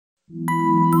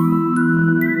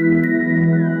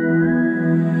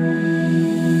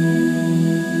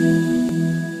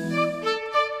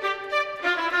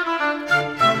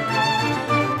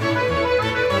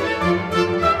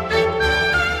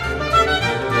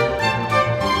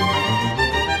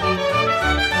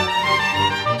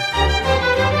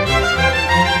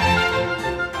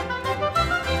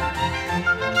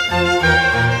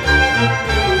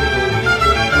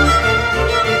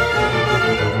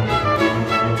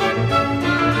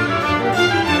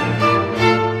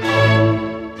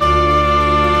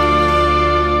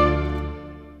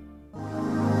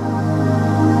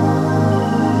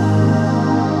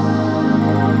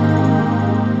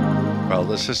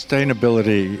The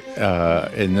sustainability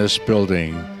in this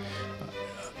building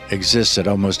exists at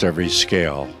almost every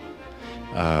scale.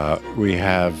 We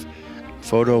have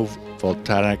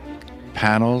photovoltaic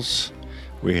panels,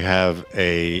 we have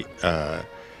a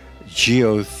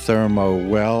geothermal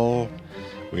well,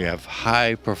 we have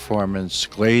high performance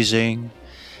glazing,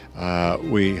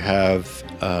 we have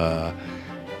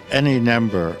any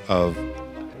number of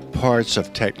parts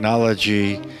of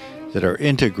technology that are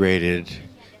integrated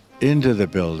into the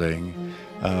building,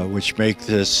 which make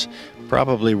this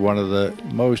probably one of the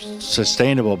most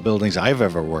sustainable buildings I've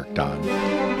ever worked on.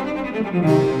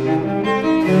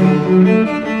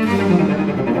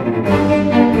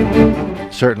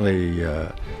 Certainly,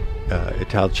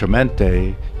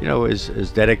 Italcementi,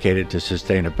 is dedicated to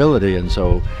sustainability, and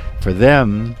so for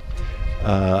them,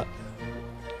 and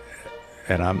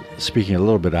I'm speaking a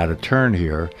little bit out of turn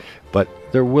here, but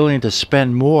they're willing to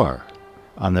spend more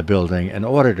on the building in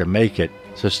order to make it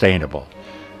sustainable.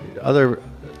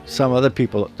 Some other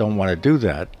people don't want to do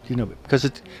that, because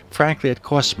frankly it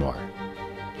costs more.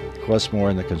 It costs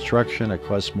more in the construction, it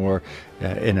costs more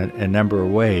in a number of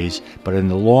ways, but in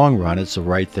the long run it's the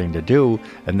right thing to do,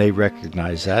 and they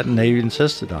recognize that and they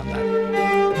insisted on that.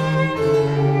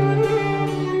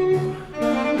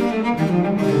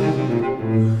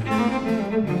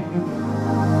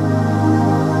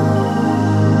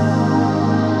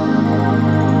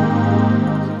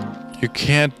 You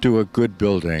can't do a good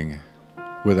building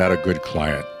without a good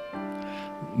client.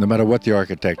 No matter what the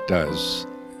architect does,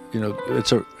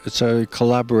 it's a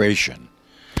collaboration.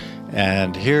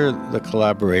 And here the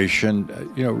collaboration,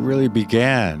 really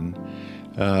began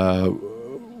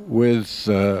with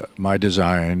my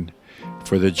design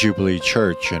for the Jubilee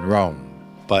Church in Rome.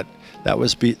 But that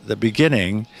was the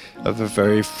beginning of a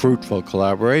very fruitful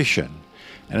collaboration.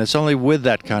 And it's only with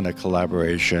that kind of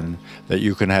collaboration that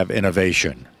you can have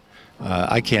innovation.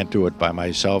 I can't do it by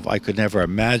myself. I could never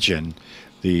imagine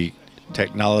the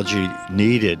technology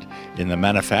needed in the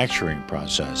manufacturing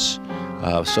process.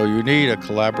 So you need a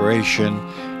collaboration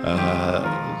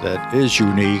that is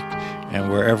unique and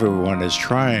where everyone is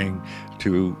trying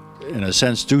to, in a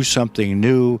sense, do something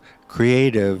new,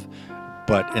 creative,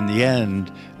 but in the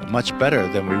end, much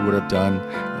better than we would have done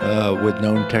with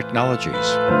known technologies.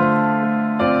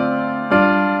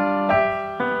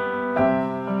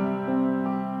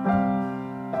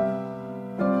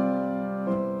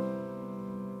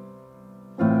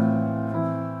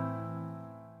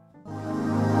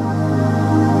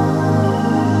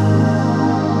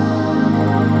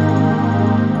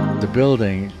 The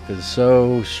building is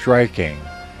so striking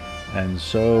and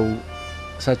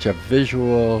such a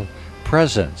visual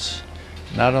presence,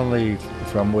 not only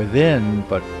from within,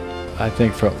 but I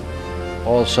think from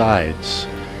all sides.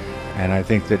 And I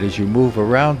think that as you move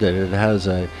around it, it has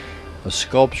a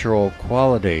sculptural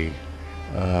quality,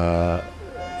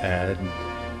 and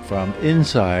from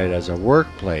inside as a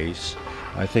workplace,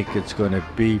 I think it's going to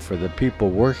be, for the people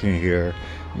working here,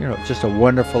 just a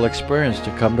wonderful experience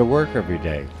to come to work every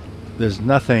day. There's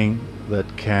nothing that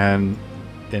can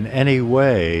in any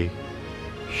way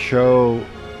show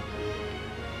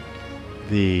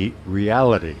the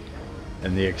reality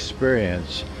and the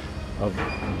experience of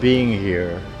being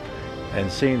here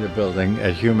and seeing the building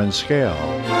at human scale.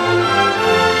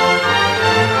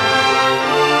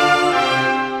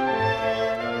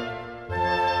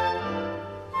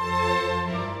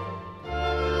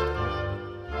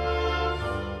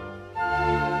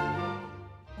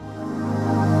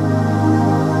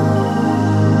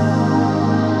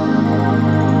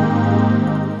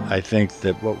 I think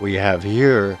that what we have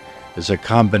here is a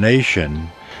combination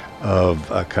of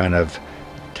a kind of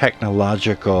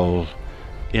technological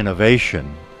innovation,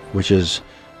 which is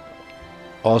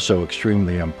also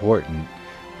extremely important,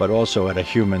 but also at a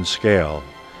human scale.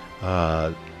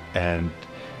 And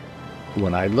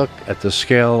when I look at the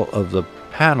scale of the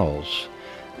panels,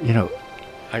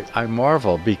 I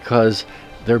marvel, because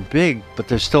they're big, but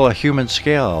there's still a human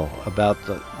scale about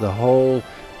the whole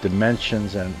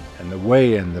dimensions and the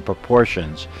way and the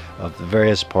proportions of the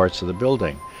various parts of the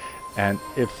building. And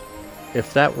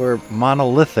if that were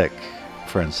monolithic,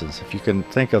 for instance, if you can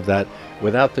think of that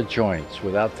without the joints,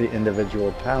 without the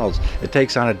individual panels, it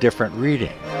takes on a different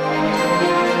reading.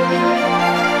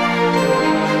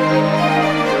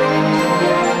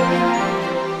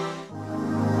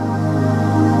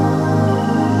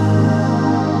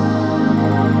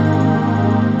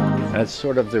 And it's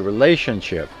sort of the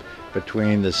relationship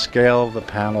between the scale of the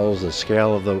panels, the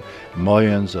scale of the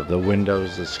mullions of the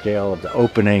windows, the scale of the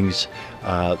openings,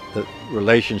 the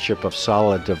relationship of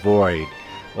solid to void.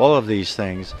 All of these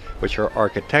things, which are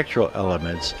architectural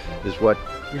elements, is what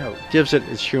gives it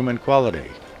its human quality.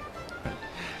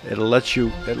 It lets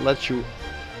you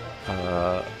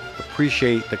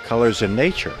appreciate the colors in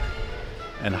nature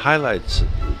and highlights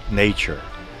nature.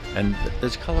 And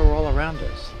there's color all around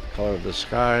us. The color of the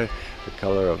sky, the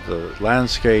color of the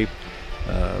landscape,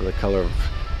 the color of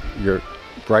your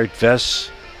bright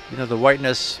vests. The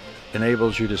whiteness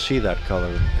enables you to see that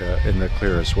color in the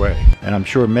clearest way. And I'm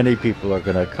sure many people are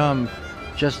going to come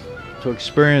just to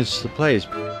experience the place.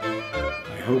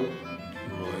 I hope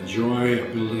you will enjoy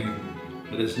a building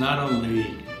that is not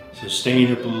only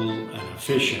sustainable and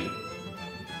efficient,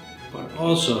 but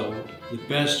also the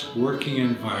best working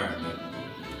environment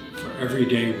for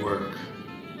everyday work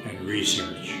and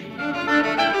research.